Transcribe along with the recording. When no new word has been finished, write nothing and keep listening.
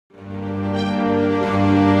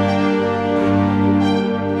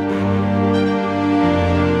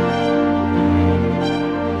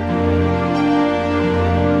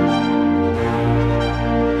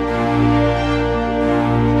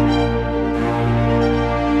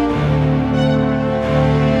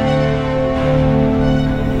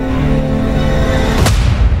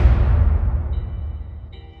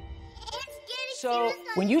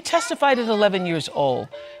testified at 11 years old.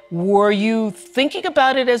 Were you thinking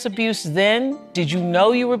about it as abuse then? Did you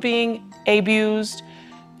know you were being abused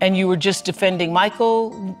and you were just defending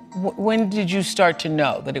Michael? When did you start to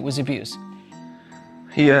know that it was abuse?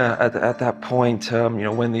 Yeah, at that point, you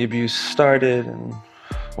know, when the abuse started, and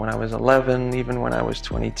when I was 11, even when I was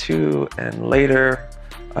 22, and later,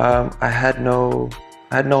 I had no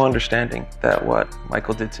understanding that what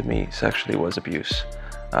Michael did to me sexually was abuse.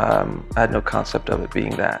 I had no concept of it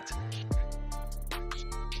being that.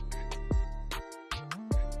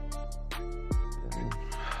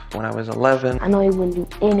 When I was 11, I know he wouldn't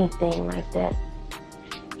do anything like that.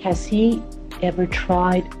 Has he ever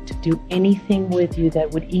tried to do anything with you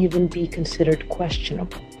that would even be considered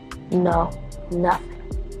questionable? No, nothing.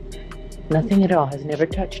 Nothing at all? Has never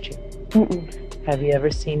touched you? Mm-mm. Have you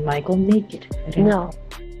ever seen Michael naked? No.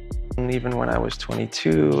 and even when I was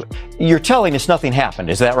 22. You're telling us nothing happened,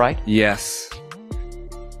 is that right? Yes.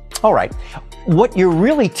 All right. What you're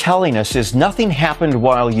really telling us is nothing happened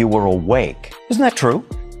while you were awake. Isn't that true?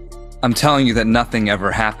 I'm telling you that nothing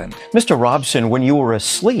ever happened. Mr. Robson, when you were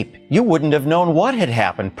asleep, you wouldn't have known what had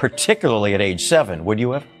happened, particularly at age 7, would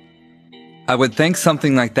you have? I would think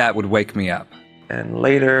something like that would wake me up. And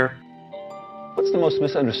later... What's the most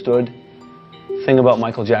misunderstood thing about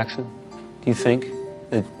Michael Jackson, do you think,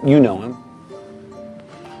 that you know him?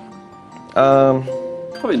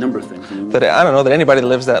 Probably a number of things. That I don't know, that anybody that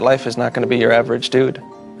lives that life is not going to be your average dude.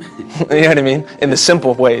 You know what I mean? In the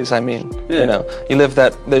simple ways, I mean. Yeah. You know, you live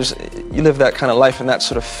that kind of life and that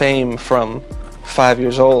sort of fame from 5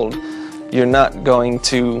 years old. You're not going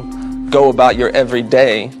to go about your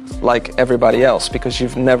everyday like everybody else because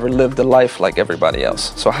you've never lived a life like everybody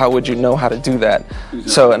else. So how would you know how to do that? Exactly.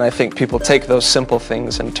 So, and I think people take those simple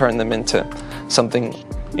things and turn them into something,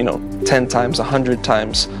 you know, 10 times, 100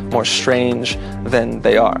 times more strange than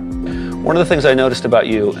they are. One of the things I noticed about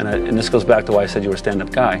you, and this goes back to why I said you were a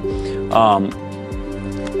stand-up guy,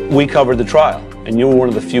 we covered the trial, and you were one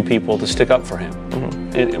of the few people to stick up for him.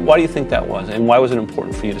 Mm-hmm. And why do you think that was? And why was it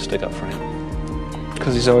important for you to stick up for him?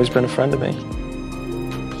 Because he's always been a friend to me.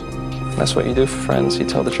 That's what you do for friends, you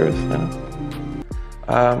tell the truth. You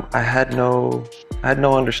know? I had no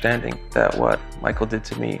understanding that what Michael did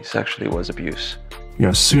to me sexually was abuse. You know,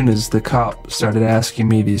 as soon as the cop started asking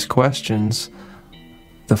me these questions,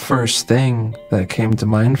 the first thing that came to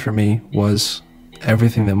mind for me was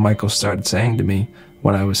everything that Michael started saying to me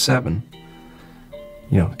when I was 7.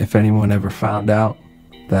 You know, if anyone ever found out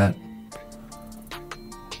that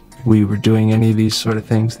we were doing any of these sort of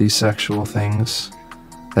things, these sexual things,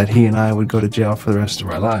 that he and I would go to jail for the rest of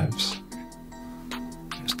our lives.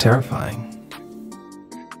 It was terrifying.